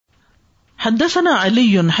حدثنا علی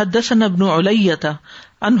حدثنا ابن علیہ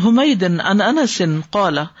عن حمید عن انس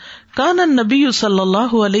قال كان النبي صلی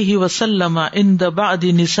اللہ علیہ وسلم عند بعض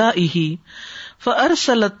نسائه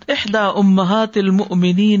فارسلت احدى امهات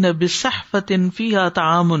المؤمنین بصحفة فيها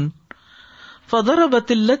طعام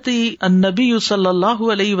فضربت التي النبي صلی اللہ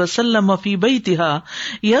علیہ وسلم في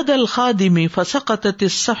بيتها يد الخادم فسقطت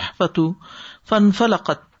الصحفة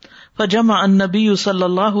فانفلقت فجمع النبي صلی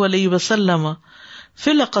اللہ علیہ وسلم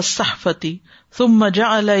فلق الصحفة ثم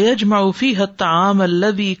جعل يجمع فيها الطعام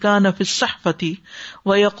الذي كان في الصحفة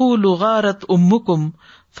ويقول غارت أمكم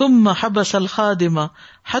ثم حبس الخادم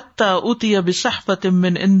حتى أتي بصحفة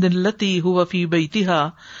من عند التي هو في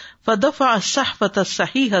بيتها فدفع الصحفة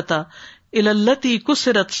الصحيحة إلى التي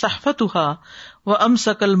كسرت صحفتها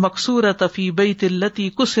وأمسك المكسورة في بيت التي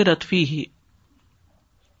كسرت فيه.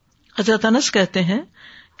 حضرت انس کہتے ہیں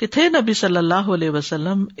کہ تھے نبی صلی اللہ علیہ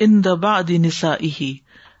وسلم عند بعض نسائہ،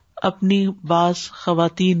 اپنی بعض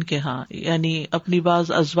خواتین کے ہاں، یعنی اپنی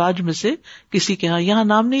بعض ازواج میں سے کسی کے ہاں. یہاں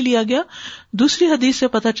نام نہیں لیا گیا. دوسری حدیث سے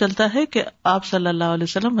پتہ چلتا ہے کہ آپ صلی اللہ علیہ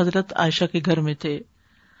وسلم حضرت عائشہ کے گھر میں تھے.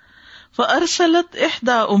 فارسلت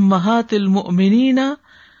احدى امہات المؤمنین،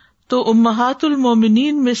 تو امہات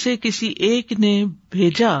المؤمنین میں سے کسی ایک نے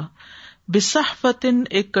بھیجا بصحفۃ،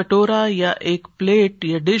 ایک کٹورا یا ایک پلیٹ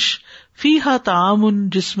یا ڈش، فیہا طعام،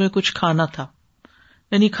 جس میں کچھ کھانا تھا،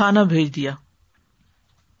 یعنی کھانا بھیج دیا،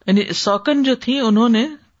 یعنی سوکن جو تھی انہوں نے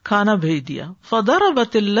کھانا بھیج دیا.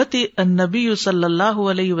 فضربت التی النبی صلی اللہ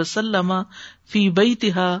علیہ وسلم فی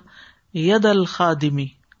بیتہا ید الخادمی،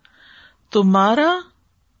 تو مارا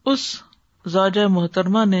اس زوجہ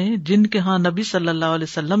محترمہ نے جن کے ہاں نبی صلی اللہ علیہ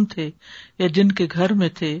وسلم تھے یا جن کے گھر میں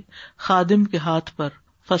تھے، خادم کے ہاتھ پر.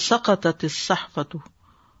 فسقطت الصحفۃ،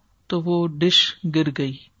 تو وہ ڈش گر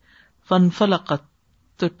گئی. فانفلقت،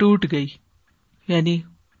 تو ٹوٹ گئی، یعنی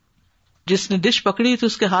جس نے ڈش پکڑی تو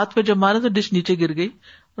اس کے ہاتھ پہ جب مارا تو ڈش نیچے گر گئی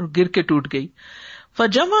اور گر کے ٹوٹ گئی.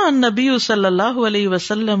 فجمع النبی صلی اللہ علیہ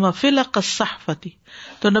وسلم فلق الصحفۃ،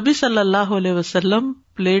 تو نبی صلی اللہ علیہ وسلم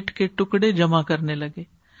پلیٹ کے ٹکڑے جمع کرنے لگے.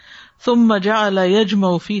 ثم جعل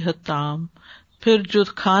یجمع فیہ الطعام، پھر جو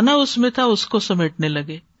کھانا اس میں تھا اس کو سمیٹنے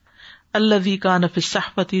لگے. الذی کان فی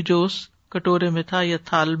الصحفۃ، جو اس کٹورے میں تھا یا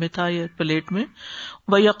تھال میں تھا یا پلیٹ میں.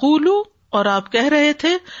 ویقول، اور آپ کہہ رہے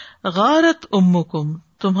تھے، غارت امکم،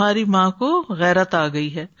 تمہاری ماں کو غیرت آ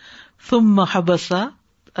گئی ہے. ثم حبس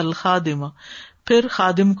الخادم، پھر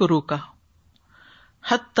خادم کو روکا.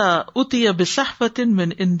 حتی اتی بصحفۃ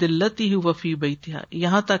من عند التی هو فی بیتها،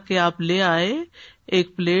 یہاں تک کہ آپ لے آئے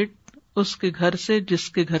ایک پلیٹ اس کے گھر سے جس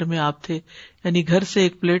کے گھر میں آپ تھے، یعنی گھر سے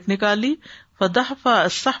ایک پلیٹ نکالی. فدفع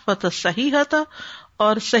الصحفۃ الصحیحۃ،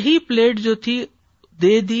 اور صحیح پلیٹ جو تھی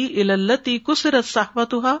دے دی الی التی کسرت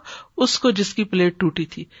صحفتها، اس کو جس کی پلیٹ ٹوٹی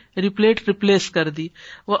تھی، یعنی پلیٹ ریپلیس کر دی.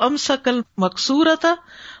 وامسک المکسورۃ،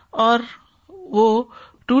 اور وہ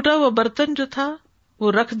ٹوٹا ہوا برتن جو تھا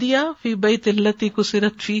وہ رکھ دیا فی بیت التی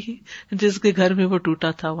کسرت فیہ، جس کے گھر میں وہ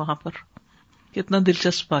ٹوٹا تھا وہاں پر. کتنا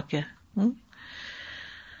دلچسپ واقعہ ہے.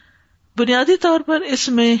 بنیادی طور پر اس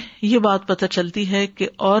میں یہ بات پتہ چلتی ہے کہ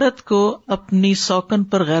عورت کو اپنی سوکن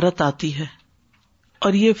پر غیرت آتی ہے،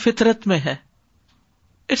 اور یہ فطرت میں ہے.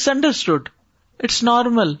 It's understood, it's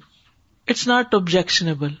normal, it's not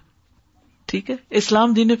objectionable. ٹھیک ہے،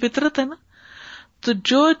 اسلام دین فطرت ہے نا. تو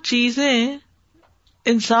جو چیزیں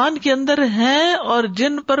انسان کے اندر ہیں اور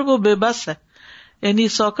جن پر وہ بے بس ہے، یعنی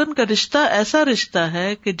سوکن کا رشتہ ایسا رشتہ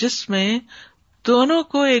ہے کہ جس میں دونوں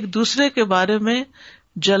کو ایک دوسرے کے بارے میں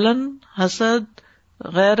جلن، حسد،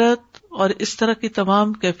 غیرت اور اس طرح کی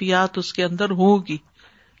تمام کیفیات اس کے اندر ہوگی،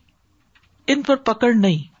 ان پر پکڑ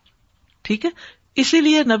نہیں. ٹھیک ہے، اسی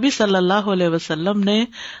لیے نبی صلی اللہ علیہ وسلم نے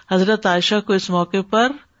حضرت عائشہ کو اس موقع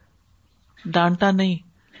پر ڈانٹا نہیں،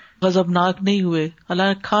 غضبناک نہیں ہوئے.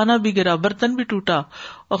 حالانکہ کھانا بھی گرا، برتن بھی ٹوٹا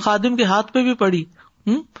اور خادم کے ہاتھ پہ بھی پڑی.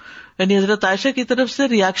 یعنی حضرت عائشہ کی طرف سے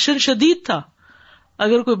ریاکشن شدید تھا.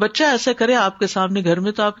 اگر کوئی بچہ ایسا کرے آپ کے سامنے گھر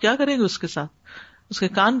میں تو آپ کیا کریں گے اس کے ساتھ؟ اس کے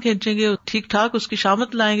کان کھینچیں گے، ٹھیک ٹھاک اس کی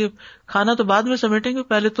شامت لائیں گے، کھانا تو بعد میں سمیٹیں گے،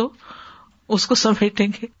 پہلے تو اس کو سمیٹیں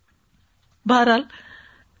گے. بہرحال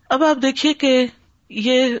اب آپ دیکھیے کہ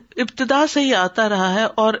یہ ابتدا سے ہی آتا رہا ہے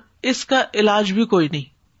اور اس کا علاج بھی کوئی نہیں.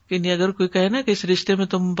 یعنی اگر کوئی کہے نا کہ اس رشتے میں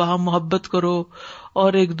تم باہم محبت کرو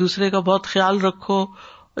اور ایک دوسرے کا بہت خیال رکھو،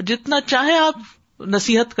 جتنا چاہے آپ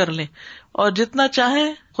نصیحت کر لیں اور جتنا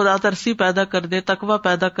چاہیں خدا ترسی پیدا کر دیں، تقوی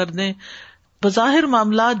پیدا کر دیں، بظاہر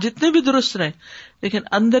معاملات جتنے بھی درست رہیں، لیکن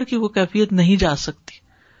اندر کی وہ کیفیت نہیں جا سکتی.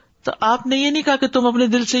 تو آپ نے یہ نہیں کہا کہ تم اپنے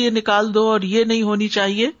دل سے یہ نکال دو اور یہ نہیں ہونی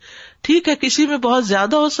چاہیے. ٹھیک ہے، کسی میں بہت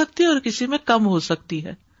زیادہ ہو سکتی ہے اور کسی میں کم ہو سکتی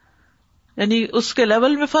ہے، یعنی اس کے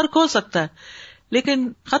لیول میں فرق ہو سکتا ہے، لیکن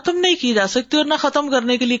ختم نہیں کی جا سکتی اور نہ ختم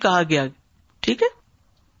کرنے کے لیے کہا گیا. ٹھیک ہے،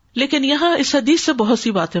 لیکن یہاں اس حدیث سے بہت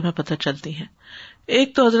سی باتیں ہمیں پتہ چلتی ہیں.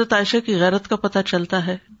 ایک تو حضرت عائشہ کی غیرت کا پتہ چلتا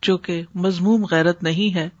ہے جو کہ مذموم غیرت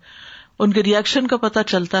نہیں ہے. ان کے ریئیکشن کا پتہ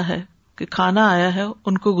چلتا ہے کہ کھانا آیا ہے,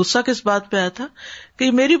 ان کو غصہ کس بات پہ آیا تھا کہ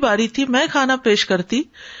یہ میری باری تھی, میں کھانا پیش کرتی,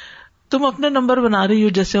 تم اپنے نمبر بنا رہی ہو,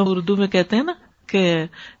 جیسے اردو میں کہتے ہیں نا کہ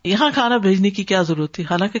یہاں کھانا بھیجنے کی کیا ضرورت تھی,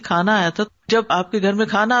 حالانکہ کھانا آیا تھا. جب آپ کے گھر میں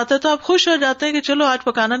کھانا آتا ہے تو آپ خوش ہو جاتے ہیں کہ چلو آج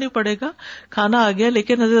پکانا نہیں پڑے گا, کھانا آ گیا.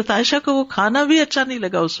 لیکن حضرت عائشہ کو وہ کھانا بھی اچھا نہیں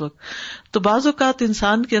لگا اس وقت. تو بعض اوقات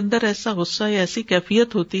انسان کے اندر ایسا غصہ یا ایسی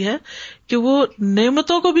کیفیت ہوتی ہے کہ وہ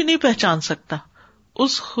نعمتوں کو بھی نہیں پہچان سکتا,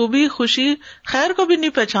 اس خوبی خوشی خیر کو بھی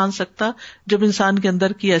نہیں پہچان سکتا جب انسان کے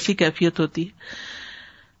اندر کی ایسی کیفیت ہوتی ہے.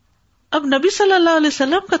 اب نبی صلی اللہ علیہ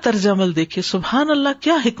وسلم کا طرز عمل دیکھیے, سبحان اللہ,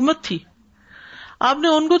 کیا حکمت تھی. آپ نے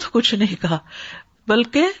ان کو تو کچھ نہیں کہا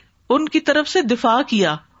بلکہ ان کی طرف سے دفاع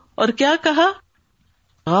کیا, اور کیا کہا,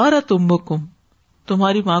 غارت امکم,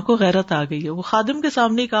 تمہاری ماں کو غیرت آ گئی ہے. وہ خادم کے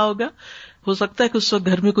سامنے کہا ہوگا, ہو سکتا ہے کہ اس وقت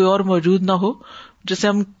گھر میں کوئی اور موجود نہ ہو, جیسے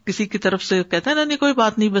ہم کسی کی طرف سے کہتے ہیں نا نہیں کوئی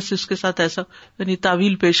بات نہیں, بس اس کے ساتھ ایسا یعنی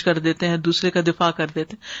تعویل پیش کر دیتے ہیں, دوسرے کا دفاع کر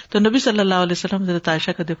دیتے ہیں. تو نبی صلی اللہ علیہ وسلم حضرت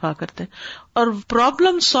عائشہ کا دفاع کرتے ہیں, اور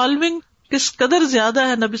پرابلم سالونگ کس قدر زیادہ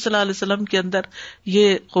ہے نبی صلی اللہ علیہ وسلم کے اندر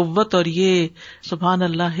یہ قوت اور یہ سبحان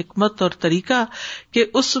اللہ حکمت اور طریقہ کہ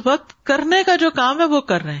اس وقت کرنے کا جو کام ہے وہ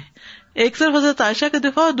کر رہے ہیں. ایک طرف حضرت عائشہ کا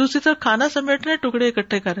دفاع اور دوسری طرف کھانا سمیٹ رہے, ٹکڑے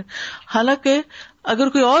اکٹھے کر رہے. حالانکہ اگر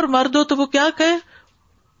کوئی اور مرد ہو تو وہ کیا کہے,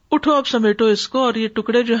 اٹھو اب سمیٹو اس کو, اور یہ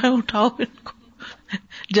ٹکڑے جو ہیں اٹھاؤ ان کو,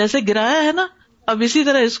 جیسے گرایا ہے نا اب اسی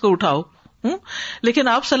طرح اس کو اٹھاؤ. لیکن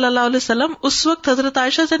آپ صلی اللہ علیہ وسلم اس وقت حضرت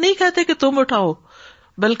عائشہ سے نہیں کہتے کہ تم اٹھاؤ,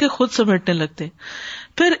 بلکہ خود سمیٹنے لگتے.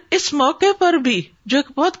 پھر اس موقع پر بھی جو ایک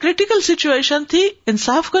بہت کریٹیکل سچویشن تھی,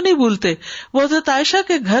 انصاف کو نہیں بھولتے. وہ حضرت عائشہ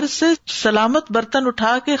کے گھر سے سلامت برتن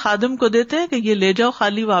اٹھا کے خادم کو دیتے ہیں کہ یہ لے جاؤ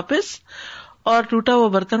خالی واپس, اور ٹوٹا وہ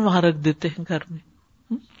برتن وہاں رکھ دیتے ہیں گھر میں.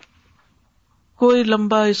 کوئی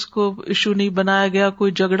لمبا اس کو ایشو نہیں بنایا گیا,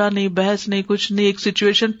 کوئی جھگڑا نہیں, بحث نہیں, کچھ نہیں. ایک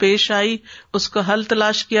سچویشن پیش آئی, اس کا حل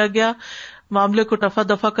تلاش کیا گیا, معاملے کو رفع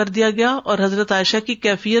دفع کر دیا گیا, اور حضرت عائشہ کی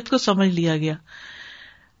کیفیت کو سمجھ لیا گیا.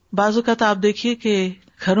 بعض اوقات آپ دیکھیے کہ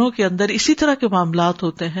گھروں کے اندر اسی طرح کے معاملات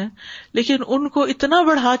ہوتے ہیں, لیکن ان کو اتنا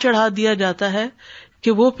بڑھا چڑھا دیا جاتا ہے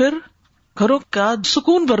کہ وہ پھر گھروں کا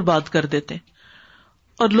سکون برباد کر دیتے ہیں,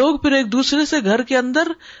 اور لوگ پھر ایک دوسرے سے گھر کے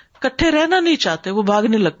اندر کٹھے رہنا نہیں چاہتے, وہ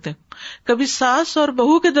بھاگنے لگتے ہیں. کبھی ساس اور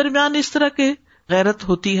بہو کے درمیان اس طرح کے غیرت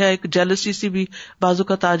ہوتی ہے, ایک جیلسی سی بھی بعض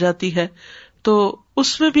اوقات آ جاتی ہے. تو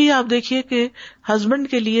اس میں بھی آپ دیکھیے کہ ہسبینڈ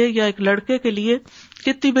کے لیے یا ایک لڑکے کے لیے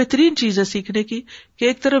کتنی بہترین چیز ہے سیکھنے کی کہ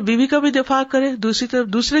ایک طرف بیوی کا بھی دفاع کرے, دوسری طرف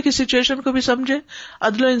دوسرے کی سچویشن کو بھی سمجھے,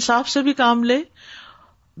 عدل و انصاف سے بھی کام لے.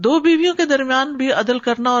 دو بیویوں کے درمیان بھی عدل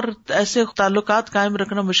کرنا اور ایسے تعلقات قائم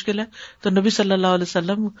رکھنا مشکل ہے. تو نبی صلی اللہ علیہ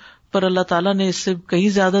وسلم پر اللہ تعالیٰ نے اس سے کہیں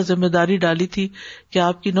زیادہ ذمہ داری ڈالی تھی کہ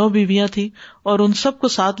آپ کی 9 بیویاں تھیں, اور ان سب کو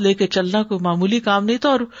ساتھ لے کے چلنا کوئی معمولی کام نہیں تھا.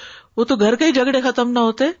 اور وہ تو گھر کے ہی جھگڑے ختم نہ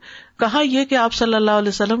ہوتے, کہاں یہ کہ آپ صلی اللہ علیہ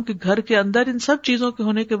وسلم کے گھر کے اندر ان سب چیزوں کے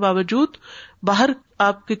ہونے کے باوجود باہر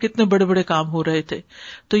آپ کے کتنے بڑے بڑے کام ہو رہے تھے.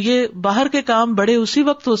 تو یہ باہر کے کام بڑے اسی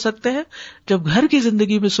وقت ہو سکتے ہیں جب گھر کی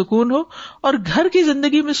زندگی میں سکون ہو, اور گھر کی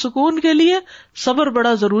زندگی میں سکون کے لیے صبر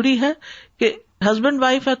بڑا ضروری ہے کہ ہسبینڈ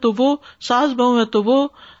وائف ہے تو وہ, ساس بہو ہے تو وہ,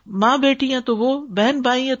 ماں بیٹی ہیں تو وہ, بہن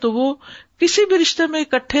بھائی ہیں تو وہ, کسی بھی رشتے میں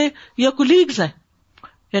اکٹھے یا کولیگز ہیں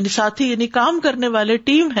یعنی ساتھی یعنی کام کرنے والے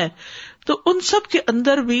ٹیم ہے, تو ان سب کے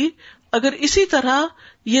اندر بھی اگر اسی طرح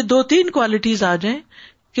یہ 2-3 کوالٹیز آ جائیں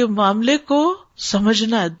کہ معاملے کو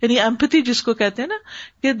سمجھنا ہے, یعنی ایمپتھی جس کو کہتے ہیں نا,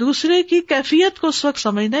 کہ دوسرے کی کیفیت کو اس وقت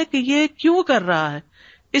سمجھنا ہے کہ یہ کیوں کر رہا ہے,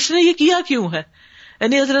 اس نے یہ کیا کیوں ہے.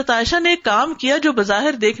 یعنی حضرت عائشہ نے ایک کام کیا جو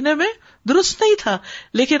بظاہر دیکھنے میں درست نہیں تھا,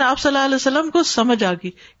 لیکن آپ صلی اللہ علیہ وسلم کو سمجھ آ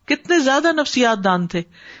گئی. کتنے زیادہ نفسیات دان تھے.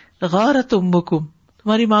 غارت امکم,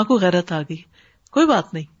 تمہاری ماں کو غیرت آ گئی, کوئی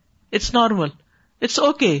بات نہیں, اٹس نارمل, اٹس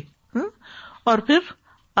اوکے. اور پھر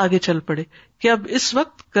آگے چل پڑے کہ اب اس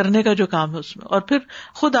وقت کرنے کا جو کام ہے اس میں, اور پھر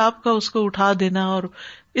خود آپ کا اس کو اٹھا دینا. اور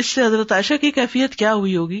اس سے حضرت عائشہ کی کیفیت کیا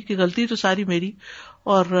ہوئی ہوگی کہ غلطی تو ساری میری,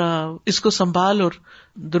 اور اس کو سنبھال اور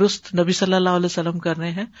درست نبی صلی اللہ علیہ وسلم کر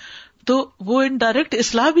رہے ہیں, تو وہ انڈائریکٹ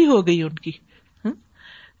اصلاح بھی ہو گئی ان کی.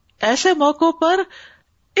 ایسے موقعوں پر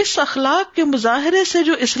اس اخلاق کے مظاہرے سے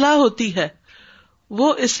جو اصلاح ہوتی ہے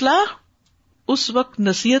وہ اصلاح اس وقت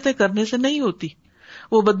نصیحتیں کرنے سے نہیں ہوتی.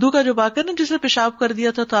 وہ بدو کا جو واقعہ نا جس نے پیشاب کر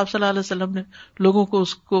دیا تھا, تو آپ صلی اللہ علیہ وسلم نے لوگوں کو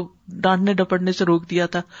اس کو ڈانٹنے ڈپٹنے سے روک دیا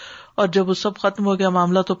تھا, اور جب وہ سب ختم ہو گیا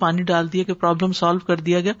معاملہ تو پانی ڈال دیا کہ پرابلم سالو کر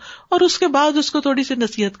دیا گیا, اور اس کے بعد اس کو تھوڑی سی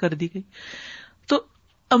نصیحت کر دی گئی. تو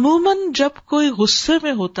عموماً جب کوئی غصے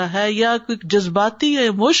میں ہوتا ہے یا کوئی جذباتی یا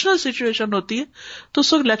ایموشنل سچویشن ہوتی ہے تو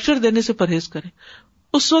اس وقت لیکچر دینے سے پرہیز کریں.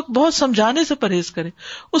 اس وقت بہت سمجھانے سے پرہیز کرے,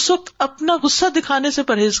 اس وقت اپنا غصہ دکھانے سے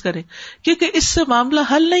پرہیز کرے, کیونکہ اس سے معاملہ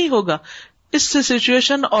حل نہیں ہوگا, اس سے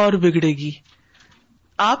سچویشن اور بگڑے گی.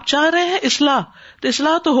 آپ چاہ رہے ہیں اصلاح, تو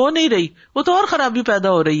اصلاح تو ہو نہیں رہی, وہ تو اور خرابی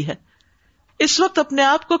پیدا ہو رہی ہے. اس وقت اپنے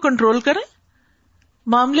آپ کو کنٹرول کریں,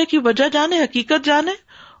 معاملے کی وجہ جانے, حقیقت جانے,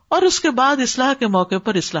 اور اس کے بعد اصلاح کے موقع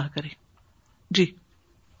پر اصلاح کریں. جی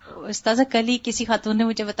استاذہ, کل ہی کسی خاتون نے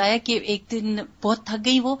مجھے بتایا کہ ایک دن بہت تھک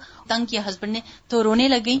گئی, وہ تنگ کیا ہسبینڈ نے, تو رونے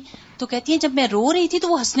لگ گئی. تو کہتی ہیں جب میں رو رہی تھی تو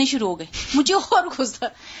وہ ہنسنے شروع ہو گئے. مجھے اور غصہ,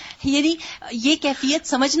 یعنی یہ کیفیت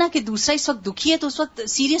سمجھنا کہ دوسرا اس وقت دکھی ہے تو اس وقت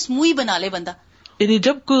سیریس منہ ہی بنا لے بندہ. یعنی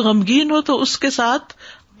جب کوئی غمگین ہو تو اس کے ساتھ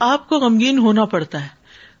آپ کو غمگین ہونا پڑتا ہے,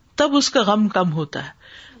 تب اس کا غم کم ہوتا ہے.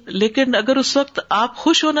 لیکن اگر اس وقت آپ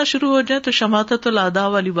خوش ہونا شروع ہو جائیں تو شماتت الاعداء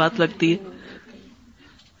والی بات لگتی ہے.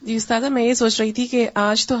 جی استاذہ, میں یہ سوچ رہی تھی کہ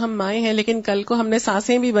آج تو ہم مائیں ہیں لیکن کل کو ہم نے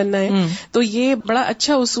ساسیں بھی بننا ہے, تو یہ بڑا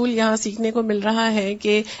اچھا اصول یہاں سیکھنے کو مل رہا ہے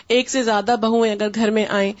کہ ایک سے زیادہ بہویں اگر گھر میں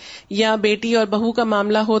آئیں یا بیٹی اور بہو کا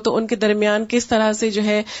معاملہ ہو تو ان کے درمیان کس طرح سے جو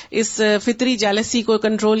ہے اس فطری جیلسی کو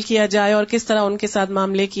کنٹرول کیا جائے اور کس طرح ان کے ساتھ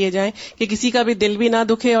معاملے کیے جائیں کہ کسی کا بھی دل بھی نہ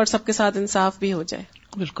دکھے اور سب کے ساتھ انصاف بھی ہو جائے.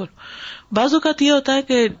 بالکل. بعض اوقات یہ ہوتا ہے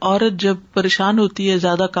کہ عورت جب پریشان ہوتی ہے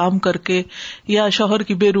زیادہ کام کر کے یا شوہر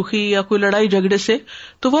کی بے رخی یا کوئی لڑائی جھگڑے سے,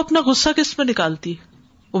 تو وہ اپنا غصہ کس پہ نکالتی ہے؟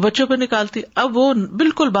 وہ بچوں پہ نکالتی. اب وہ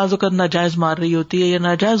بالکل بعض اوقات ناجائز مار رہی ہوتی ہے یا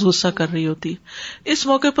ناجائز غصہ کر رہی ہوتی ہے. اس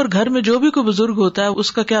موقع پر گھر میں جو بھی کوئی بزرگ ہوتا ہے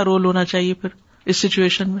اس کا کیا رول ہونا چاہیے پھر اس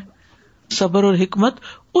سچویشن میں؟ صبر اور حکمت.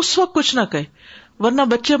 اس وقت کچھ نہ کہے, ورنہ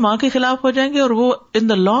بچے ماں کے خلاف ہو جائیں گے, اور وہ ان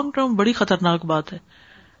دا لانگ ٹرم بڑی خطرناک بات ہے.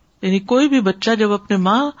 یعنی کوئی بھی بچہ جب اپنے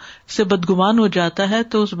ماں سے بدگمان ہو جاتا ہے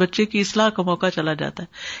تو اس بچے کی اصلاح کا موقع چلا جاتا ہے,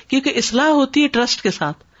 کیونکہ اصلاح ہوتی ہے ٹرسٹ کے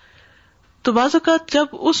ساتھ. تو بعض اوقات جب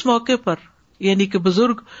اس موقع پر یعنی کہ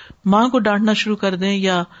بزرگ ماں کو ڈانٹنا شروع کر دیں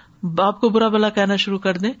یا باپ کو برا بلا کہنا شروع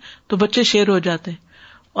کر دیں تو بچے شیر ہو جاتے ہیں,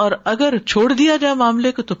 اور اگر چھوڑ دیا جائے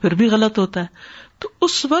معاملے کو تو پھر بھی غلط ہوتا ہے. تو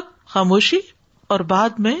اس وقت خاموشی, اور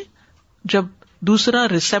بعد میں جب دوسرا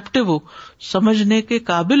ریسیپٹیو ہو, سمجھنے کے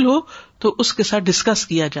قابل ہو, تو اس کے ساتھ ڈسکس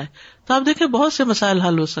کیا جائے. تو آپ دیکھیں بہت سے مسائل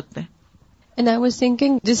حل ہو سکتے ہیں. And I was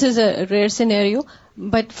thinking, this is a rare scenario,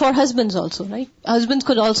 but for husbands also, right? Husbands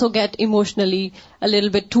could also get emotionally a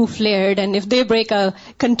little bit too flared, and if they break a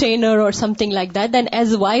container or something like that, then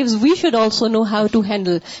as wives, we should also know how to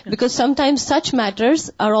handle. Because sometimes such matters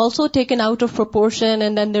are also taken out of proportion,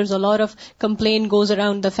 and then there's a lot of complaint goes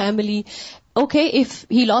around the family. Okay, if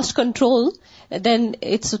he lost control, then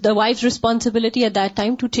it's the wife's responsibility at that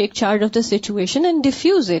time to take charge of the situation and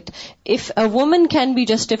diffuse it. If a woman can be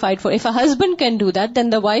justified for, if a husband can do that, then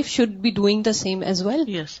the wife should be doing the same as well.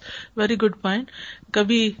 Yes, very good point.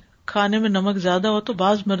 کبھی کھانے میں نمک زیادہ ہو تو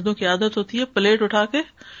بعض مردوں کی عادت ہوتی ہے پلیٹ اٹھا کے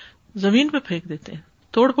زمین پہ پھینک دیتے ہیں,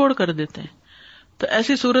 توڑ پھوڑ کر دیتے ہیں. تو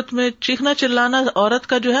ایسی صورت میں چیخنا چلانا عورت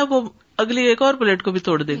کا جو ہے وہ اگلی ایک اور پلیٹ کو بھی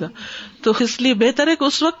توڑ دے گا. تو اس لیے بہتر ہے کہ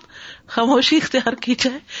اس وقت خاموشی اختیار کی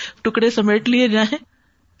جائے, ٹکڑے سمیٹ لیے جائیں.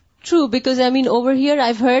 True, because I mean over here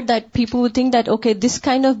I've heard that people would think that okay, this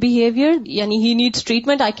kind of behavior, yani he needs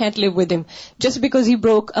treatment, I can't live with him just because he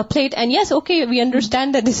broke a plate. And yes, okay, we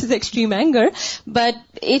understand that this is extreme anger,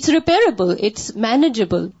 but it's repairable, it's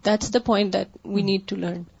manageable. That's the point that we need to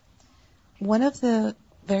learn. One of the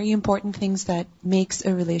very important things that makes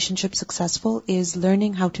a relationship successful is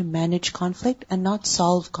learning how to manage conflict and not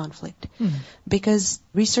solve conflict. Because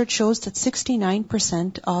research shows that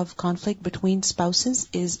 69% of conflict between spouses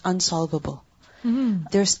is unsolvable.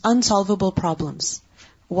 There's unsolvable problems.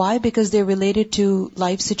 Why? Because they're related to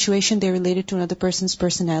life situation, they're related to another person's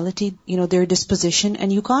personality, their disposition,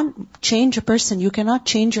 and you can't change a person. You cannot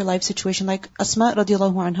change your life situation. Like Asma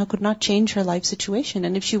radiallahu anha could not change her life situation,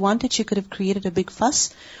 and if she wanted, she could have created a big fuss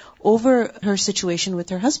over her situation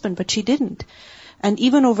with her husband, but she didn't. And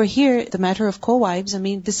even over here, the matter of co-wives, I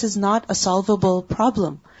mean, this is not a solvable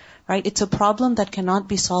problem, right? It's a problem that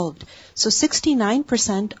cannot be solved. So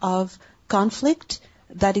 69% of conflict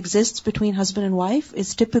that exists between husband and wife is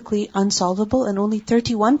typically unsolvable, and only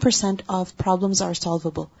 31% of problems are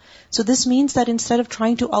solvable. So this means that instead of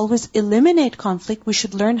trying to always eliminate conflict, we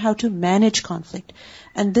should learn how to manage conflict.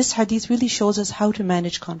 And this hadith really shows us how to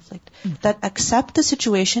manage conflict. That accept the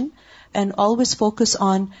situation and always focus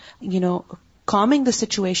on, calming the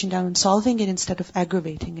situation down and solving it instead of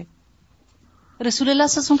aggravating it. رسول اللہ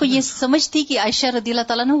صلی اللہ علیہ وسلم کو یہ سمجھ تھی کہ عائشہ رضی اللہ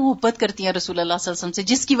تعالیٰ نے محبت کرتی ہیں رسول اللہ صلی اللہ علیہ وسلم سے,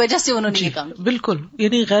 جس کی وجہ سے انہوں نے یہ کام. بالکل,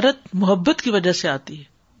 یعنی غیرت محبت کی وجہ سے آتی ہے.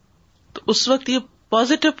 تو اس وقت یہ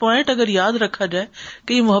پازیٹو پوائنٹ اگر یاد رکھا جائے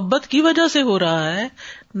کہ یہ محبت کی وجہ سے ہو رہا ہے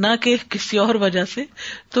نہ کہ کسی اور وجہ سے,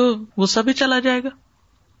 تو غصہ بھی چلا جائے گا.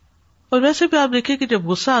 اور ویسے بھی آپ دیکھیں کہ جب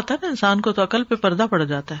غصہ آتا ہے نا انسان کو تو عقل پہ پردہ پڑ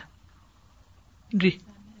جاتا ہے. جی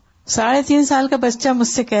 3.5 سال کا بچہ مجھ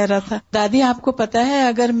سے کہہ رہا تھا دادی آپ کو پتا ہے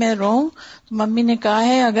اگر میں روؤں تو ممی نے کہا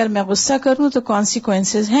ہے اگر میں غصہ کروں تو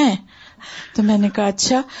کانسیکوینسز ہیں. تو میں نے کہا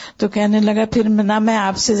اچھا. تو کہنے لگا پھر نہ میں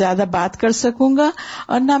آپ سے زیادہ بات کر سکوں گا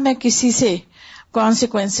اور نہ میں کسی سے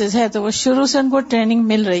کانسیکوینسز ہے. تو وہ شروع سے ان کو ٹریننگ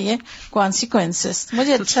مل رہی ہے کانسیکوینسز.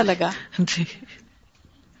 مجھے اچھا لگا. جی.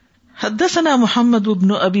 حدثنا محمد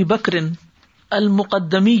بن ابی بکر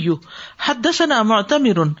المقدمی حدثنا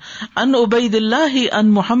معتمر عن عبید اللہ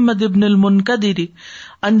عن محمد بن المنکدر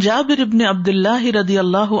عن جابر بن عبد اللہ رضی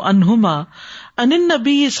اللہ عنہما عن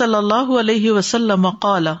النبی صلی اللہ علیہ وسلم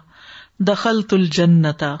قال دخلت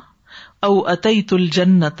الجنة او اتیت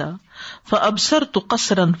الجنة فابصرت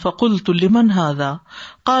قصرا فقلت لمن هذا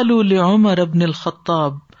قالوا لعمر بن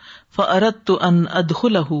الخطاب فاردت ان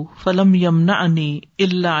ادخله فلم يمنعني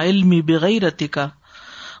الا علمي بغيرتك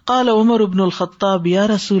قال عمر بن الخطاب یا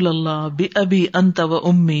رسول اللہ بأبی انت و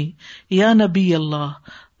امی یا نبی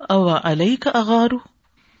اللہ او علیک اغار.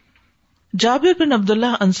 جابر بن عبداللہ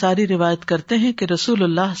انصاری روایت کرتے ہیں کہ رسول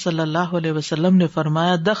اللہ صلی اللہ علیہ وسلم نے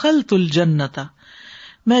فرمایا دخلت الجنت،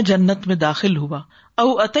 میں جنت میں داخل ہوا، او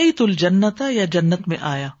اتیت الجنت یا جنت میں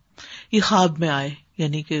آیا. یہ خواب میں آئے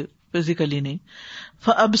یعنی کہ فزیکلی نہیں.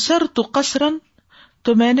 فابصرت قصرا،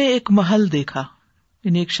 تو میں نے ایک محل دیکھا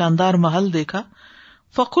یعنی ایک شاندار محل دیکھا.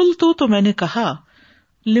 فقلت، تو میں نے کہا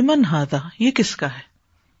لمن ھذا، یہ کس کا ہے؟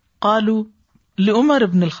 قالوا لعمر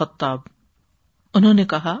بن الخطاب، انہوں نے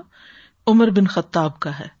کہا عمر بن خطاب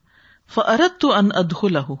کا ہے. فاردت ان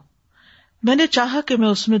ادخلہ، میں نے چاہا کہ میں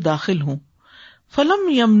اس میں داخل ہوں. فلم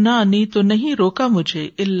یمنعنی، تو نہیں روکا مجھے،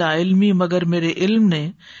 الا علمی، مگر میرے علم نے،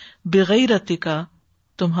 بغیرتک،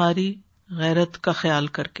 تمہاری غیرت کا خیال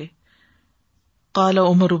کر کے. قال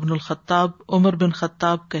عمر بن الخطاب، عمر بن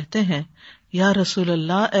خطاب کہتے ہیں یا رسول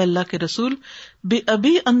اللہ، اے اللہ کے رسول، بے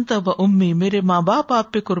ابی انت و امی، میرے ماں باپ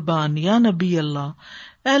آپ پہ قربان، یا نبی اللہ،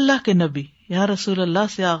 اے اللہ کے نبی. یا رسول اللہ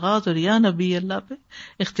سے آغاز اور یا نبی اللہ پہ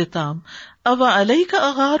اختتام. اب علیک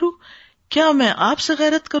اغار، کیا میں آپ سے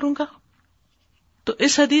غیرت کروں گا؟ تو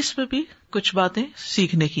اس حدیث میں بھی کچھ باتیں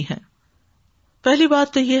سیکھنے کی ہیں. پہلی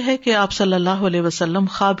بات تو یہ ہے کہ آپ صلی اللہ علیہ وسلم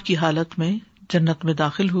خواب کی حالت میں جنت میں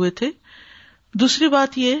داخل ہوئے تھے. دوسری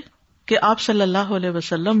بات یہ کہ آپ صلی اللہ علیہ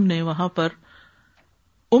وسلم نے وہاں پر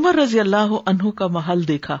عمر رضی اللہ عنہ کا محل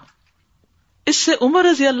دیکھا. اس سے عمر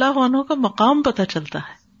رضی اللہ عنہ کا مقام پتہ چلتا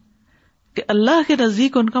ہے کہ اللہ کے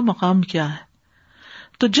نزدیک ان کا مقام کیا ہے.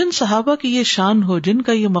 تو جن صحابہ کی یہ شان ہو، جن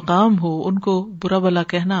کا یہ مقام ہو، ان کو برا بھلا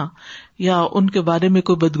کہنا یا ان کے بارے میں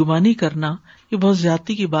کوئی بدگمانی کرنا، یہ بہت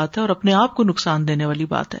زیادتی کی بات ہے اور اپنے آپ کو نقصان دینے والی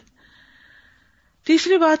بات ہے.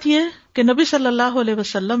 تیسری بات یہ کہ نبی صلی اللہ علیہ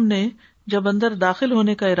وسلم نے جب اندر داخل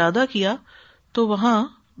ہونے کا ارادہ کیا تو وہاں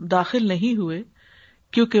داخل نہیں ہوئے،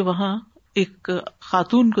 کیونکہ وہاں ایک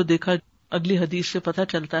خاتون کو دیکھا. اگلی حدیث سے پتہ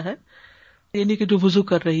چلتا ہے یعنی کہ جو وضو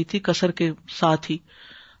کر رہی تھی قصر کے ساتھ ہی،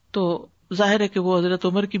 تو ظاہر ہے کہ وہ حضرت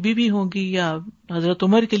عمر کی بیوی ہوں گی یا حضرت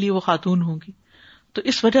عمر کے لیے وہ خاتون ہوں گی. تو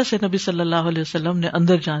اس وجہ سے نبی صلی اللہ علیہ وسلم نے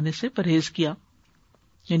اندر جانے سے پرہیز کیا.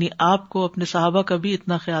 یعنی آپ کو اپنے صحابہ کا بھی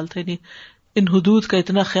اتنا خیال تھا، یعنی ان حدود کا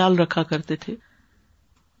اتنا خیال رکھا کرتے تھے.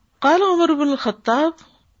 قال عمر بن الخطاب،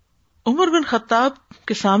 عمر بن خطاب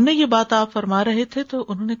کے سامنے یہ بات آپ فرما رہے تھے تو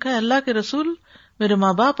انہوں نے کہا اللہ کے رسول، میرے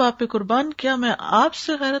ماں باپ آپ پہ قربان، کیا میں آپ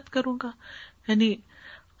سے غیرت کروں گا؟ یعنی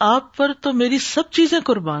آپ پر تو میری سب چیزیں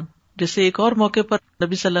قربان. جیسے ایک اور موقع پر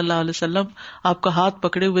نبی صلی اللہ علیہ وسلم آپ کا ہاتھ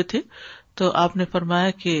پکڑے ہوئے تھے تو آپ نے فرمایا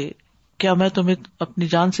کہ کیا میں تمہیں اپنی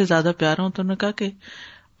جان سے زیادہ پیارا ہوں؟ تو انہوں نے کہا کہ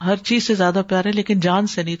ہر چیز سے زیادہ پیارا ہے لیکن جان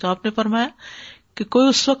سے نہیں. تو آپ نے فرمایا کہ کوئی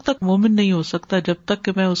اس وقت تک مومن نہیں ہو سکتا جب تک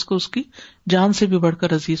کہ میں اس کو اس کی جان سے بھی بڑھ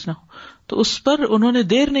کر عزیز نہ ہوں. تو اس پر انہوں نے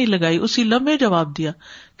دیر نہیں لگائی، اسی لمحے جواب دیا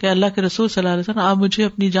کہ اللہ کے رسول صلی اللہ علیہ وسلم آپ مجھے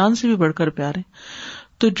اپنی جان سے بھی بڑھ کر پیارے.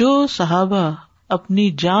 تو جو صحابہ اپنی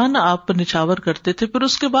جان آپ پر نچھاور کرتے تھے، پھر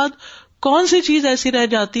اس کے بعد کون سی چیز ایسی رہ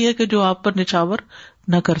جاتی ہے کہ جو آپ پر نچھاور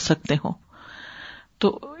نہ کر سکتے ہوں؟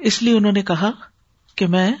 تو اس لیے انہوں نے کہا کہ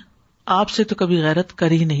میں آپ سے تو کبھی غیرت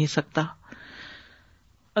کر ہی نہیں سکتا.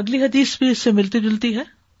 اگلی حدیث بھی اس سے ملتی جلتی ہے.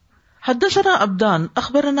 حدثنا عبدان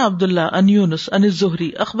اخبرنا عبداللہ عن یونس عن الزہری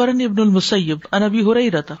اخبرنی ابن المسیب عن ابی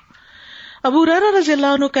ہریرہ. ابو ہریرہ رضی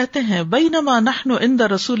اللہ عنہ کہتے ہیں بینما نحن عند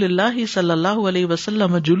رسول اللہ صلی اللہ علیہ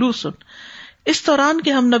وسلم جلوس، اس دوران کہ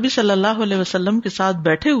ہم نبی صلی اللہ علیہ وسلم کے ساتھ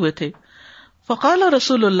بیٹھے ہوئے تھے. فقال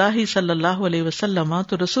رسول اللہ صلی اللہ علیہ وسلم،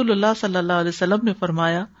 تو رسول اللہ صلی اللہ علیہ وسلم نے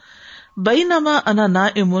فرمایا بینما انا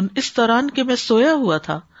نائم، اس دوران کہ میں سویا ہوا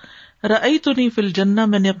تھا، رأیتنی فی الجنہ،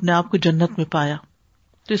 میں نے اپنے آپ کو جنت میں پایا.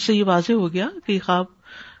 تو اس سے یہ واضح ہو گیا کہ خواب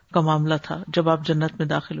کا معاملہ تھا جب آپ جنت میں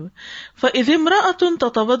داخل ہوئے. فإذ امرأة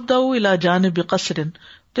تتوضأ إلى جانب قصر،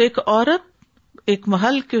 تو ایک عورت ایک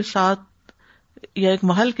محل کے ساتھ یا ایک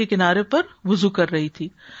محل کے کنارے پر وضو کر رہی تھی.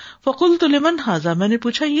 فقلت لمن ھذا، میں نے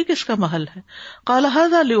پوچھا یہ کس کا محل ہے؟ قال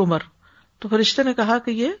ھذا لعمر، تو فرشتے نے کہا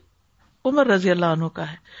کہ یہ عمر رضی اللہ عنہ کا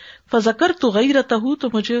ہے. فذکرت غیرتہ، تو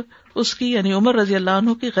مجھے اس کی یعنی عمر رضی اللہ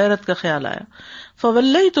عنہ کی غیرت کا خیال آیا.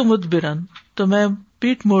 فولیت مدبرا، تو میں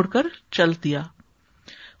پیٹ موڑ کر چل دیا.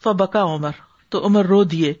 فبکا عمر، تو عمر رو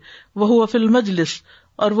دیے. وہو فی المجلس،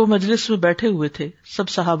 اور وہ مجلس میں بیٹھے ہوئے تھے سب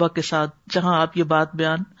صحابہ کے ساتھ جہاں آپ یہ بات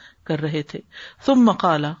بیان کر رہے تھے. ثم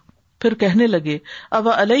قال، پھر کہنے لگے، اب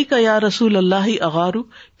علیک یا رسول اللہ اغارو،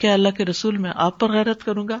 کیا اللہ کے رسول میں آپ پر غیرت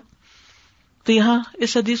کروں گا؟ تو یہاں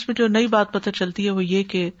اس حدیث میں جو نئی بات پتہ چلتی ہے وہ یہ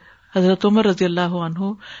کہ حضرت عمر رضی اللہ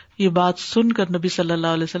عنہ یہ بات سن کر نبی صلی اللہ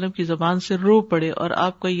علیہ وسلم کی زبان سے رو پڑے، اور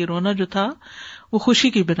آپ کا یہ رونا جو تھا وہ خوشی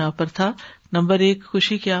کی بنا پر تھا. نمبر 1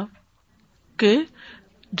 خوشی کیا کہ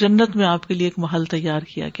جنت میں آپ کے لیے ایک محل تیار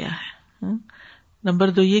کیا گیا ہے.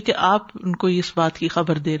 نمبر 2 یہ کہ آپ ان کو اس بات کی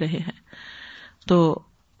خبر دے رہے ہیں. تو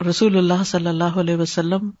رسول اللہ صلی اللہ علیہ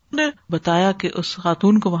وسلم نے بتایا کہ اس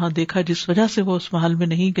خاتون کو وہاں دیکھا جس وجہ سے وہ اس محل میں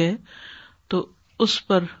نہیں گئے، تو اس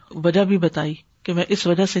پر وجہ بھی بتائی کہ میں اس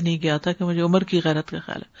وجہ سے نہیں گیا تھا کہ مجھے عمر کی غیرت کا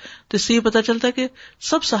خیال ہے. تو اس سے یہ پتا چلتا ہے کہ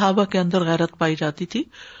سب صحابہ کے اندر غیرت پائی جاتی تھی.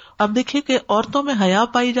 اب دیکھیے کہ عورتوں میں حیا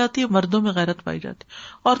پائی جاتی ہے، مردوں میں غیرت پائی جاتی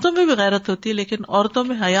ہے. عورتوں میں بھی غیرت ہوتی ہے لیکن عورتوں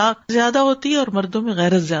میں حیا زیادہ ہوتی ہے اور مردوں میں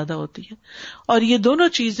غیرت زیادہ ہوتی ہے. اور یہ دونوں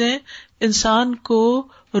چیزیں انسان کو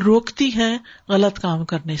روکتی ہیں غلط کام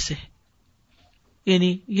کرنے سے،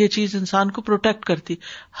 یعنی یہ چیز انسان کو پروٹیکٹ کرتی.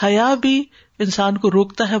 حیا بھی انسان کو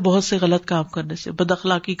روکتا ہے بہت سے غلط کام کرنے سے، بد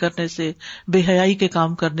اخلاقی کرنے سے، بے حیائی کے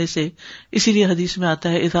کام کرنے سے. اسی لیے حدیث میں آتا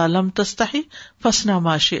ہے اذا لم تستحی فاصنع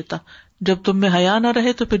ما شئت، جب تم میں حیا نہ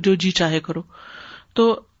رہے تو پھر جو جی چاہے کرو. تو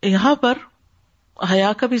یہاں پر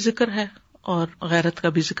حیا کا بھی ذکر ہے اور غیرت کا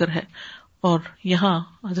بھی ذکر ہے، اور یہاں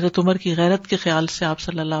حضرت عمر کی غیرت کے خیال سے آپ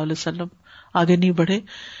صلی اللہ علیہ وسلم آگے نہیں بڑھے.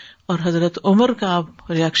 اور حضرت عمر کا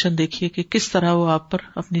آپ ریاکشن دیکھیے کہ کس طرح وہ آپ پر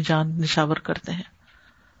اپنی جان نشاور کرتے ہیں.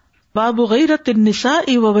 باب غیرت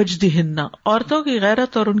النساء ووجدہن، عورتوں کی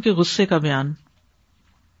غیرت اور ان کے غصے کا بیان.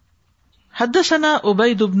 حدثنا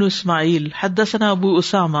عبید بن اسماعیل حدثنا ابو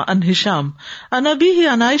اسامہ عن ہشام عن ابیہ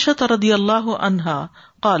عن عائشہ رضی اللہ عنہا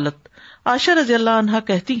قالت، عائشہ رضی اللہ عنہا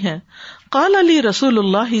کہتی ہیں، قال لی رسول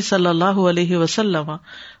اللہ صلی اللہ علیہ وسلم،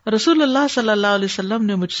 رسول اللہ صلی اللہ علیہ وسلم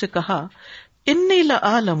نے مجھ سے کہا، انی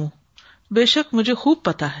لأعلم، بے شک مجھے خوب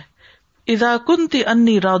پتا ہے، اذا کنت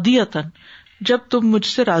انی راضیۃ، جب تم مجھ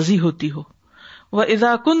سے راضی ہوتی ہو،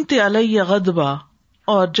 واذا کنت علی غضبا،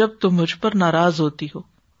 اور جب تم مجھ پر ناراض ہوتی ہو.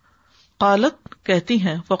 قالت، کہتی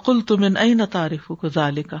ہیں، فقلت من این تعرف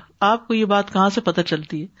ذلک، آپ کو یہ بات کہاں سے پتہ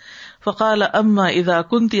چلتی ہے؟ فقال اما اذا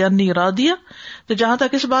کنت انی راضیہ، تو جہاں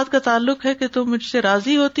تک اس بات کا تعلق ہے کہ تم مجھ سے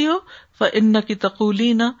راضی ہوتی ہو، فانک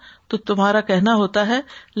تقولین، تو تمہارا کہنا ہوتا ہے،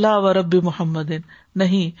 لا ورب محمد،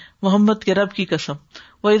 نہیں محمد کے رب کی قسم.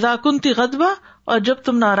 واذا کنت غضبا، اور جب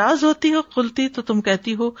تم ناراض ہوتی ہو، قلتی، تو تم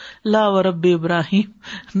کہتی ہو، لا ورب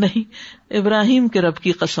ابراہیم، نہیں ابراہیم کے رب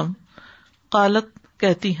کی قسم. قالت،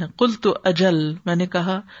 کہتی ہیں، قلت اجل، میں نے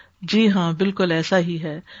کہا جی ہاں بالکل ایسا ہی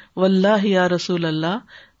ہے. واللہ یا رسول اللہ،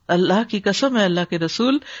 اللہ کی قسم ہے اللہ کے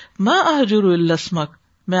رسول، ما اہجر الا اسمک،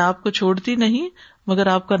 میں آپ کو چھوڑتی نہیں مگر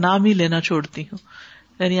آپ کا نام ہی لینا چھوڑتی ہوں.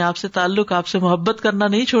 یعنی آپ سے تعلق، آپ سے محبت کرنا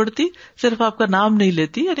نہیں چھوڑتی، صرف آپ کا نام نہیں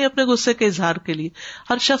لیتی، یعنی اپنے غصے کے اظہار کے لیے.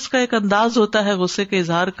 ہر شخص کا ایک انداز ہوتا ہے غصے کے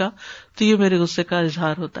اظہار کا، تو یہ میرے غصے کا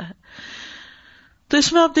اظہار ہوتا ہے. تو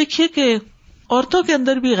اس میں آپ دیکھیے کہ عورتوں کے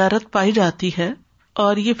اندر بھی غیرت پائی جاتی ہے،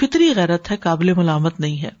 اور یہ فطری غیرت ہے، قابل ملامت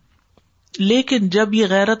نہیں ہے. لیکن جب یہ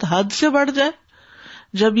غیرت حد سے بڑھ جائے،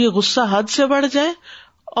 جب یہ غصہ حد سے بڑھ جائے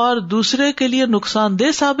اور دوسرے کے لیے نقصان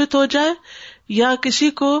دہ ثابت ہو جائے، یا کسی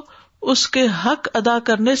کو اس کے حق ادا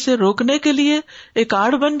کرنے سے روکنے کے لیے ایک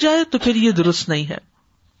آڑ بن جائے، تو پھر یہ درست نہیں ہے.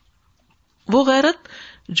 وہ غیرت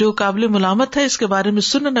جو قابل ملامت ہے، اس کے بارے میں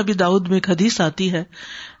سنن نبی داؤد میں ایک حدیث آتی ہے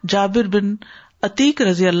جابر بن عتیق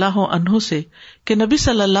رضی اللہ عنہ سے کہ نبی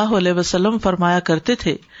صلی اللہ علیہ وسلم فرمایا کرتے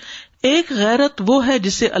تھے، ایک غیرت وہ ہے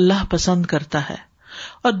جسے اللہ پسند کرتا ہے،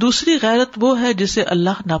 اور دوسری غیرت وہ ہے جسے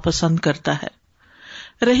اللہ ناپسند کرتا ہے.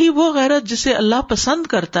 رہی وہ غیرت جسے اللہ پسند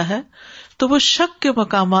کرتا ہے تو وہ شک کے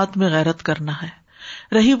مقامات میں غیرت کرنا ہے.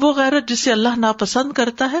 رہی وہ غیرت جسے اللہ ناپسند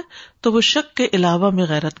کرتا ہے تو وہ شک کے علاوہ میں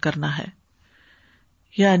غیرت کرنا ہے.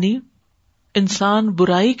 یعنی انسان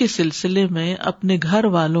برائی کے سلسلے میں اپنے گھر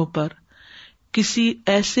والوں پر کسی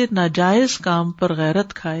ایسے ناجائز کام پر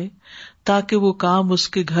غیرت کھائے تاکہ وہ کام اس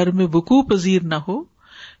کے گھر میں وقوع پذیر نہ ہو،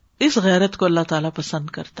 اس غیرت کو اللہ تعالیٰ پسند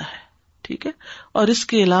کرتا ہے. ٹھیک ہے، اور اس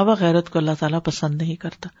کے علاوہ غیرت کو اللہ تعالیٰ پسند نہیں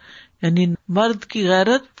کرتا. یعنی مرد کی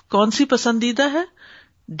غیرت کون سی پسندیدہ ہے؟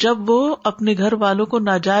 جب وہ اپنے گھر والوں کو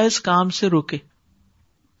ناجائز کام سے روکے،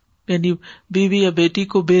 یعنی بیوی یا بیٹی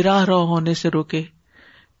کو بے راہ رو ہونے سے روکے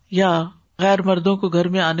یا غیر مردوں کو گھر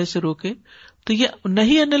میں آنے سے روکے تو یہ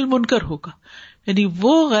نہی عن المنکر ہوگا. یعنی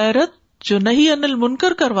وہ غیرت جو نہی عن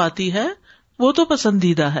المنکر کرواتی ہے وہ تو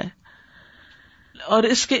پسندیدہ ہے، اور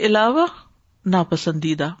اس کے علاوہ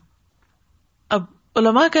ناپسندیدہ. اب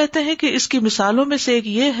علماء کہتے ہیں کہ اس کی مثالوں میں سے ایک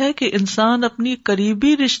یہ ہے کہ انسان اپنی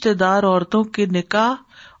قریبی رشتہ دار عورتوں کے نکاح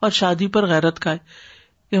اور شادی پر غیرت کھائے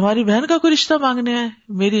کہ ہماری بہن کا کوئی رشتہ مانگنے آئے،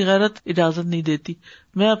 میری غیرت اجازت نہیں دیتی،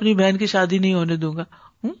 میں اپنی بہن کی شادی نہیں ہونے دوں گا.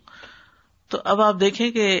 تو اب آپ دیکھیں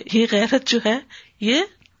کہ یہ غیرت جو ہے یہ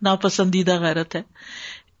ناپسندیدہ غیرت ہے.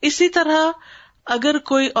 اسی طرح اگر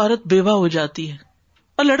کوئی عورت بیوہ ہو جاتی ہے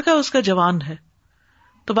اور لڑکا اس کا جوان ہے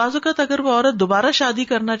تو بعض اوقات اگر وہ عورت دوبارہ شادی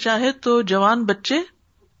کرنا چاہے تو جوان بچے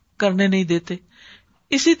کرنے نہیں دیتے.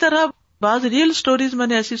 اسی طرح بعض ریئل سٹوریز میں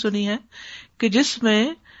نے ایسی سنی ہے کہ جس میں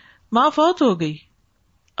ماں فوت ہو گئی،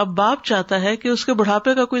 اب باپ چاہتا ہے کہ اس کے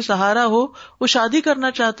بڑھاپے کا کوئی سہارا ہو، وہ شادی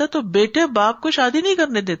کرنا چاہتا ہے تو بیٹے باپ کو شادی نہیں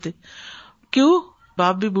کرنے دیتے. کیوں؟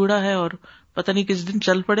 باپ بھی بوڑھا ہے اور پتہ نہیں کس دن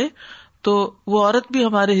چل پڑے تو وہ عورت بھی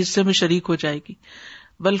ہمارے حصے میں شریک ہو جائے گی.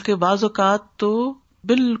 بلکہ بعض اوقات تو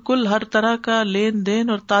بالکل ہر طرح کا لین دین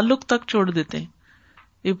اور تعلق تک چھوڑ دیتے ہیں.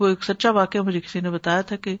 یہ وہ ایک سچا واقعہ مجھے کسی نے بتایا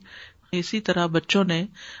تھا کہ اسی طرح بچوں نے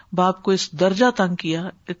باپ کو اس درجہ تنگ کیا،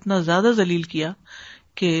 اتنا زیادہ ذلیل کیا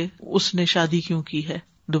کہ اس نے شادی کیوں کی ہے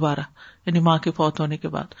دوبارہ، یعنی ماں کے فوت ہونے کے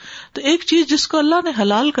بعد. تو ایک چیز جس کو اللہ نے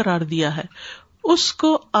حلال قرار دیا ہے اس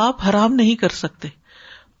کو آپ حرام نہیں کر سکتے،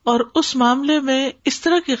 اور اس معاملے میں اس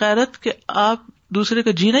طرح کی غیرت کہ آپ دوسرے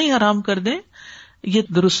کا جینا ہی حرام کر دیں، یہ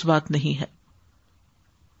درست بات نہیں ہے.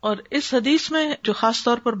 اور اس حدیث میں جو خاص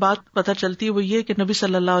طور پر بات پتہ چلتی ہے وہ یہ کہ نبی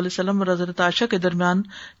صلی اللہ علیہ وسلم اور حضرت عائشہ کے درمیان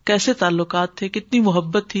کیسے تعلقات تھے، کتنی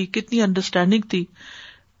محبت تھی، کتنی انڈرسٹینڈنگ تھی،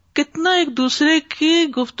 کتنا ایک دوسرے کی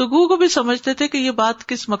گفتگو کو بھی سمجھتے تھے کہ یہ بات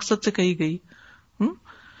کس مقصد سے کہی گئی.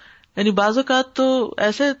 یعنی بعض اوقات تو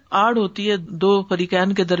ایسے آڑ ہوتی ہے دو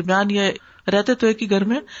فریقین کے درمیان، یا رہتے تو ایک ہی گھر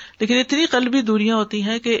میں لیکن اتنی قلبی دوریاں ہوتی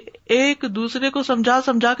ہیں کہ ایک دوسرے کو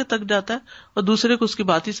سمجھا کے تک جاتا ہے اور دوسرے کو اس کی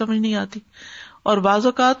بات ہی سمجھ نہیں آتی. اور بعض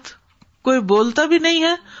اوقات کوئی بولتا بھی نہیں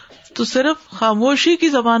ہے تو صرف خاموشی کی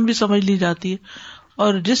زبان بھی سمجھ لی جاتی ہے،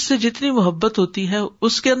 اور جس سے جتنی محبت ہوتی ہے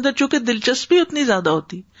اس کے اندر چونکہ دلچسپی اتنی زیادہ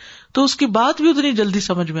ہوتی تو اس کی بات بھی اتنی جلدی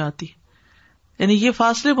سمجھ میں آتی. یعنی یہ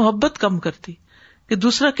فاصلے محبت کم کرتی کہ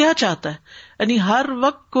دوسرا کیا چاہتا ہے. یعنی ہر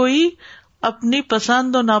وقت کوئی اپنی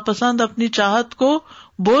پسند اور ناپسند، اپنی چاہت کو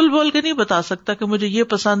بول کے نہیں بتا سکتا کہ مجھے یہ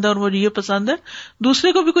پسند ہے اور مجھے یہ پسند ہے.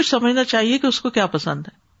 دوسرے کو بھی کچھ سمجھنا چاہیے کہ اس کو کیا پسند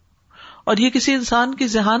ہے، اور یہ کسی انسان کی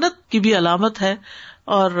ذہانت کی بھی علامت ہے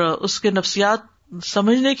اور اس کے نفسیات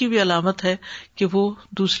سمجھنے کی بھی علامت ہے کہ وہ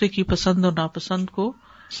دوسرے کی پسند اور ناپسند کو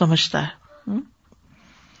سمجھتا ہے.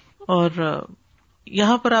 اور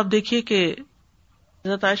یہاں پر آپ دیکھیے کہ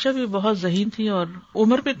حضرت عائشہ بھی بہت ذہین تھی اور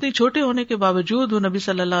عمر میں اتنی چھوٹے ہونے کے باوجود وہ نبی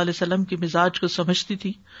صلی اللہ علیہ وسلم کی مزاج کو سمجھتی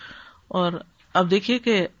تھی. اور اب دیکھیے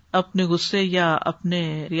کہ اپنے غصے یا اپنے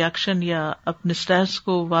ریاکشن یا اپنے سٹینس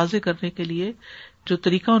کو واضح کرنے کے لیے جو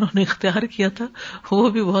طریقہ انہوں نے اختیار کیا تھا وہ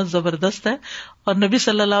بھی بہت زبردست ہے، اور نبی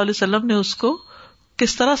صلی اللہ علیہ وسلم نے اس کو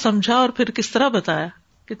کس طرح سمجھا اور پھر کس طرح بتایا.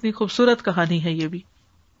 کتنی خوبصورت کہانی ہے یہ بھی.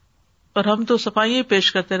 اور ہم تو صفائیاں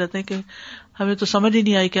پیش کرتے رہتے ہیں کہ ہمیں تو سمجھ ہی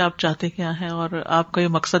نہیں آئی کہ آپ چاہتے کیا ہیں اور آپ کا یہ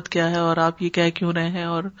مقصد کیا ہے اور آپ یہ کہہ کیوں رہے ہیں.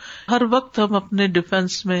 اور ہر وقت ہم اپنے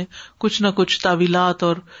ڈیفینس میں کچھ نہ کچھ تعویلات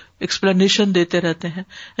اور ایکسپلینیشن دیتے رہتے ہیں.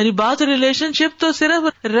 یعنی بات ریلیشن شپ تو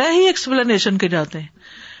صرف رہ ہی ایکسپلینیشن کے جاتے ہیں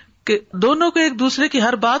کہ دونوں کو ایک دوسرے کی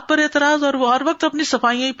ہر بات پر اعتراض اور وہ ہر وقت اپنی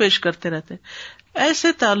صفائیاں ہی پیش کرتے رہتے ہیں.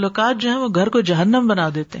 ایسے تعلقات جو ہیں وہ گھر کو جہنم بنا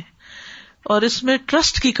دیتے ہیں، اور اس میں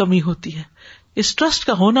ٹرسٹ کی کمی ہوتی ہے. اس ٹرسٹ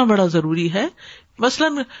کا ہونا بڑا ضروری ہے.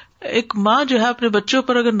 مثلاً ایک ماں جو ہے اپنے بچوں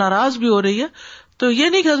پر اگر ناراض بھی ہو رہی ہے تو یہ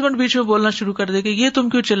نہیں کہ ہسبینڈ بیچ میں بولنا شروع کر دے کہ یہ تم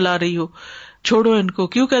کیوں چلا رہی ہو، چھوڑو ان کو،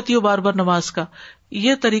 کیوں کہتی ہو بار بار نماز کا.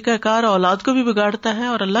 یہ طریقہ کار اولاد کو بھی بگاڑتا ہے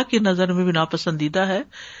اور اللہ کی نظر میں بھی ناپسندیدہ ہے.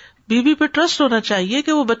 بیوی پہ ٹرسٹ ہونا چاہیے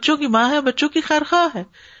کہ وہ بچوں کی ماں ہے، بچوں کی خیر خواہ ہے.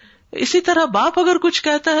 اسی طرح باپ اگر کچھ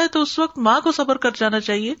کہتا ہے تو اس وقت ماں کو صبر کر جانا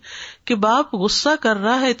چاہیے کہ باپ غصہ کر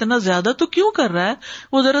رہا ہے اتنا زیادہ تو کیوں کر رہا ہے.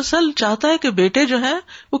 وہ دراصل چاہتا ہے کہ بیٹے جو ہیں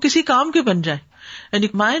وہ کسی کام کے بن جائیں. یعنی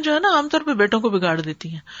مائیں جو ہے نا عام طور پہ بیٹوں کو بگاڑ دیتی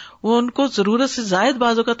ہیں، وہ ان کو ضرورت سے زائد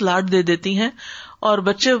بعض اوقات لاڈ دے دیتی ہیں اور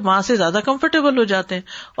بچے ماں سے زیادہ کمفرٹیبل ہو جاتے ہیں.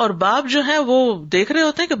 اور باپ جو ہے وہ دیکھ رہے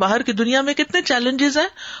ہوتے ہیں کہ باہر کی دنیا میں کتنے چیلنجز ہیں،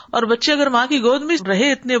 اور بچے اگر ماں کی گود میں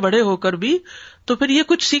رہے اتنے بڑے ہو کر بھی تو پھر یہ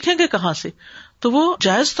کچھ سیکھیں گے کہاں سے. تو وہ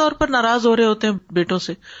جائز طور پر ناراض ہو رہے ہوتے ہیں بیٹوں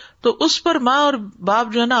سے، تو اس پر ماں اور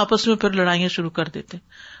باپ جو ہے نا آپس میں پھر لڑائیاں شروع کر دیتے ہیں.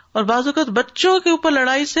 اور بعض اوقات بچوں کے اوپر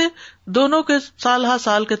لڑائی سے دونوں کے سال ہا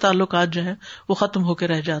سال کے تعلقات جو ہیں وہ ختم ہو کے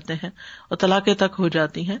رہ جاتے ہیں اور طلاقیں تک ہو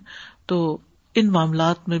جاتی ہیں. تو ان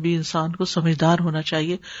معاملات میں بھی انسان کو سمجھدار ہونا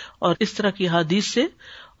چاہیے، اور اس طرح کی حدیث سے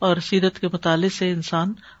اور سیرت کے مطالعے سے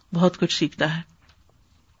انسان بہت کچھ سیکھتا ہے.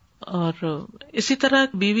 اور اسی طرح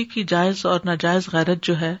بیوی کی جائز اور ناجائز غیرت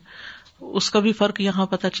جو ہے اس کا بھی فرق یہاں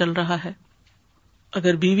پتہ چل رہا ہے.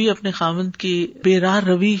 اگر بیوی اپنے خاوند کی بے راہ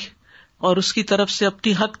روی اور اس کی طرف سے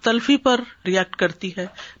اپنی حق تلفی پر ریئیکٹ کرتی ہے،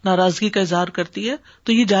 ناراضگی کا اظہار کرتی ہے،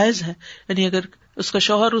 تو یہ جائز ہے. یعنی اگر اس کا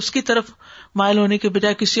شوہر اس کی طرف مائل ہونے کے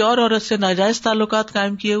بجائے کسی اور عورت سے ناجائز تعلقات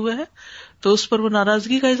قائم کیے ہوئے ہیں تو اس پر وہ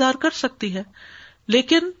ناراضگی کا اظہار کر سکتی ہے.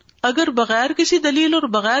 لیکن اگر بغیر کسی دلیل اور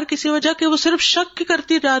بغیر کسی وجہ کے وہ صرف شک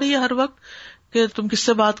کرتی جا رہی ہے ہر وقت کہ تم کس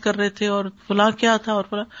سے بات کر رہے تھے اور فلاں کیا تھا اور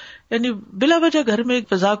فلاں، یعنی بلا وجہ گھر میں ایک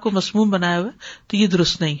فضا کو مسموم بنایا ہوا تو یہ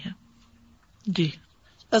درست نہیں ہے. جی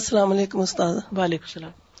السلام علیکم استاذہ. وعلیکم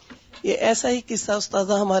السلام. یہ ایسا ہی قصہ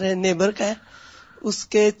استاذہ ہمارے نیبر کا ہے. اس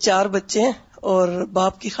کے 4 بچے ہیں اور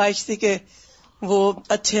باپ کی خواہش تھی کہ وہ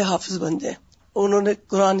اچھے حافظ بن جائیں. انہوں نے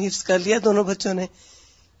قرآن حفظ کر لیا دونوں بچوں نے.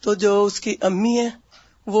 تو جو اس کی امی ہے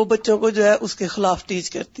وہ بچوں کو جو ہے اس کے خلاف ٹیچ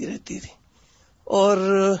کرتی رہتی تھی، اور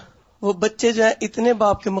وہ بچے جو ہے اتنے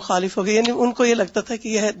باپ کے مخالف ہو گئے، یعنی ان کو یہ لگتا تھا کہ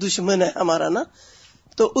یہ دشمن ہے ہمارا نا.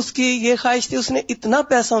 تو اس کی یہ خواہش تھی، اس نے اتنا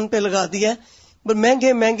پیسہ ان پہ لگا دیا ہے،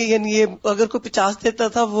 مہنگے مہنگے، یعنی یہ اگر کوئی 50 دیتا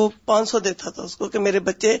تھا وہ 500 دیتا تھا اس کو کہ میرے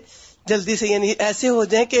بچے جلدی سے یعنی ایسے ہو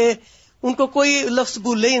جائیں کہ ان کو کوئی لفظ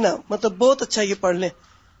بھولے ہی نہ، مطلب بہت اچھا یہ پڑھ لیں.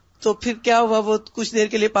 تو پھر کیا ہوا، وہ کچھ دیر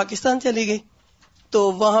کے لیے پاکستان چلی گئی.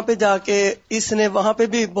 تو وہاں پہ جا کے اس نے وہاں پہ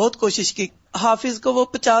بھی بہت کوشش کی. حافظ کو وہ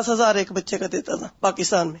 50,000 ایک بچے کا دیتا تھا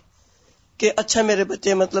پاکستان میں کہ اچھا میرے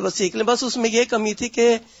بچے مطلب سیکھ لیں. بس اس میں یہ کمی تھی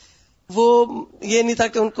کہ وہ یہ نہیں تھا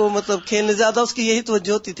کہ ان کو مطلب کھیلنے، زیادہ اس کی یہی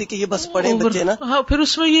توجہ ہوتی تھی کہ یہ بس پڑھیں بچے نا. ہاں، پھر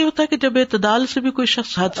اس میں یہ ہوتا ہے کہ جب اعتدال سے بھی کوئی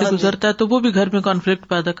شخص ہاتھ سے گزرتا ہے تو وہ بھی گھر میں کانفلکٹ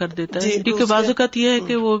پیدا کر دیتا ہے. کیونکہ بعض اوقات یہ ہے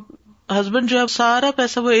کہ وہ ہسبینڈ جو ہے سارا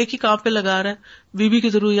پیسہ وہ ایک ہی کام پہ لگا رہا ہے، بیوی کی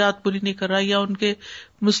ضروریات پوری نہیں کر رہا یا ان کے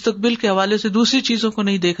مستقبل کے حوالے سے دوسری چیزوں کو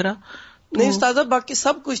نہیں دیکھ رہا. نہیں استاذہ، باقی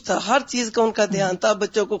سب کچھ تھا، ہر چیز کا ان کا دھیان تھا،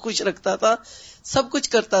 بچوں کو خوش رکھتا تھا، سب کچھ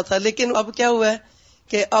کرتا تھا. لیکن اب کیا ہوا ہے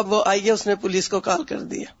کہ اب وہ آئی ہے، اس نے پولیس کو کال کر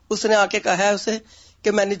دیا. اس نے آ کے کہا ہے اسے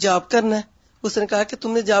کہ میں نے جاب کرنا ہے. اس نے کہا کہ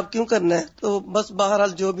تم نے جاب کیوں کرنا ہے؟ تو بس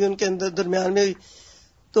بہرحال جو بھی ان کے اندر درمیان میں،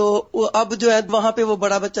 تو اب جو ہے وہاں پہ وہ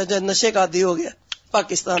بڑا بچہ جو ہے نشے کا عادی ہو گیا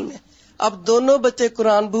پاکستان میں. اب دونوں بچے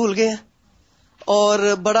قرآن بھول گئے اور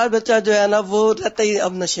بڑا بچہ جو ہے نا وہ رہتا ہی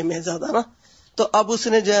اب نشے میں زیادہ نا. تو اب اس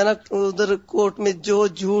نے جو ہے نا ادھر کورٹ میں جو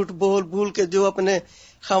جھوٹ بول کے جو اپنے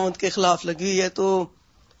خاوند کے خلاف لگی ہوئی ہے، تو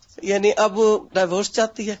یعنی اب ڈائیورس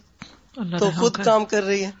چاہتی ہے تو خود کام کر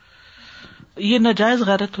رہی ہے. یہ ناجائز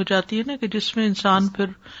غیرت ہو جاتی ہے نا کہ جس میں انسان پھر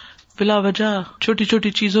بلا وجہ چھوٹی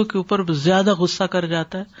چھوٹی چیزوں کے اوپر زیادہ غصہ کر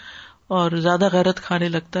جاتا ہے اور زیادہ غیرت کھانے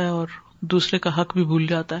لگتا ہے اور دوسرے کا حق بھی بھول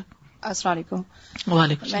جاتا ہے. السلام علیکم.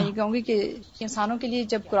 وعلیکم میں السلام. یہ کہوں گی کہ انسانوں کے لیے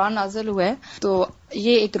جب قرآن نازل ہوا ہے تو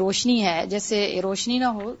یہ ایک روشنی ہے. جیسے روشنی نہ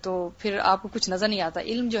ہو تو پھر آپ کو کچھ نظر نہیں آتا.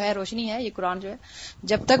 علم جو ہے روشنی ہے، یہ قرآن جو ہے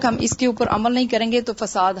جب تک ہم اس کے اوپر عمل نہیں کریں گے تو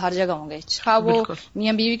فساد ہر جگہ ہوں گے، خواہ وہ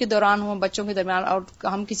میاں بیوی کے دوران ہو، بچوں کے درمیان، اور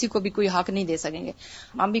ہم کسی کو بھی کوئی حق نہیں دے سکیں گے.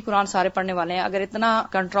 ہم بھی قرآن سارے پڑھنے والے ہیں. اگر اتنا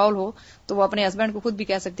کنٹرول ہو تو وہ اپنے ہسبینڈ کو خود بھی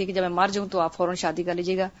کہہ سکتی ہے کہ جب میں مر جاؤں تو آپ فوراً شادی کر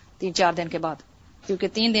لیجیے گا 3-4 دن کے بعد، کیونکہ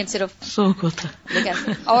 3 دن صرف سوک ہوتا ہے. لیکن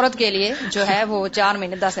عورت کے لیے جو ہے وہ 4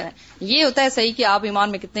 مہینے 10 دن. یہ ہوتا ہے صحیح کہ آپ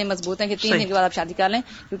ایمان میں کتنے مضبوط ہیں کہ 3 دن کے بعد آپ شادی کر لیں،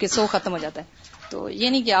 کیونکہ سو ختم ہو جاتا ہے. تو یہ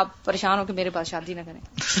نہیں کہ آپ پریشان ہو کہ میرے پاس شادی نہ کریں.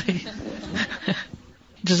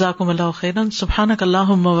 جزاکم اللہ خیرا. سبحانک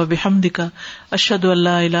اللہم و بحمدک، اشہد ان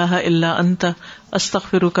لا الہ الا انت،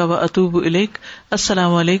 استغفرک و اتوب الیک.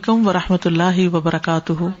 السلام علیکم و رحمۃ اللہ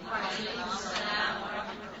وبرکاتہ.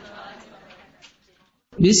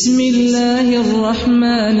 بسم اللہ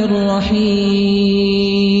الرحمن الرحیم.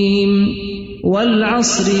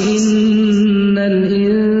 والعصر ان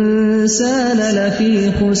الانسان لفی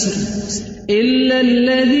خسر الا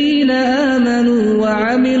الذین آمنوا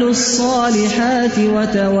وعملوا الصالحات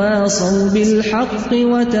وتواصوا بالحق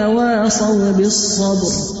وتواصوا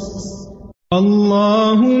بالصبر.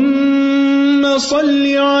 اللهم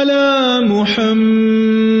صل على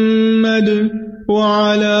محمد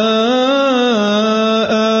وعلى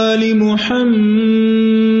آل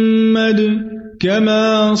محمد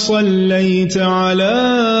كما صليت على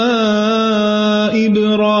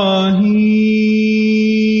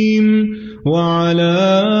إبراهيم وعلى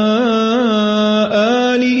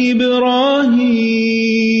آل إبراهيم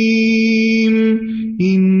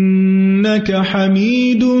إنك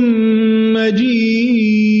حميد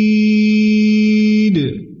مجيد.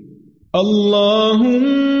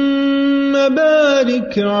 اللهم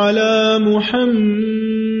بارك على محمد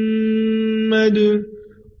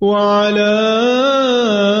وعلى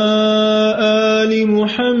آل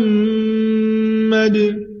محمد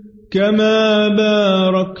كما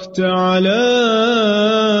باركت على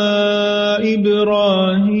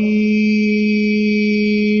إبراهيم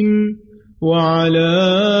وعلى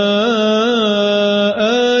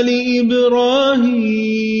آل إبراهيم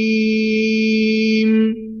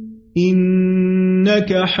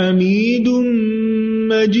إنك حميد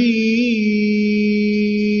مجيد.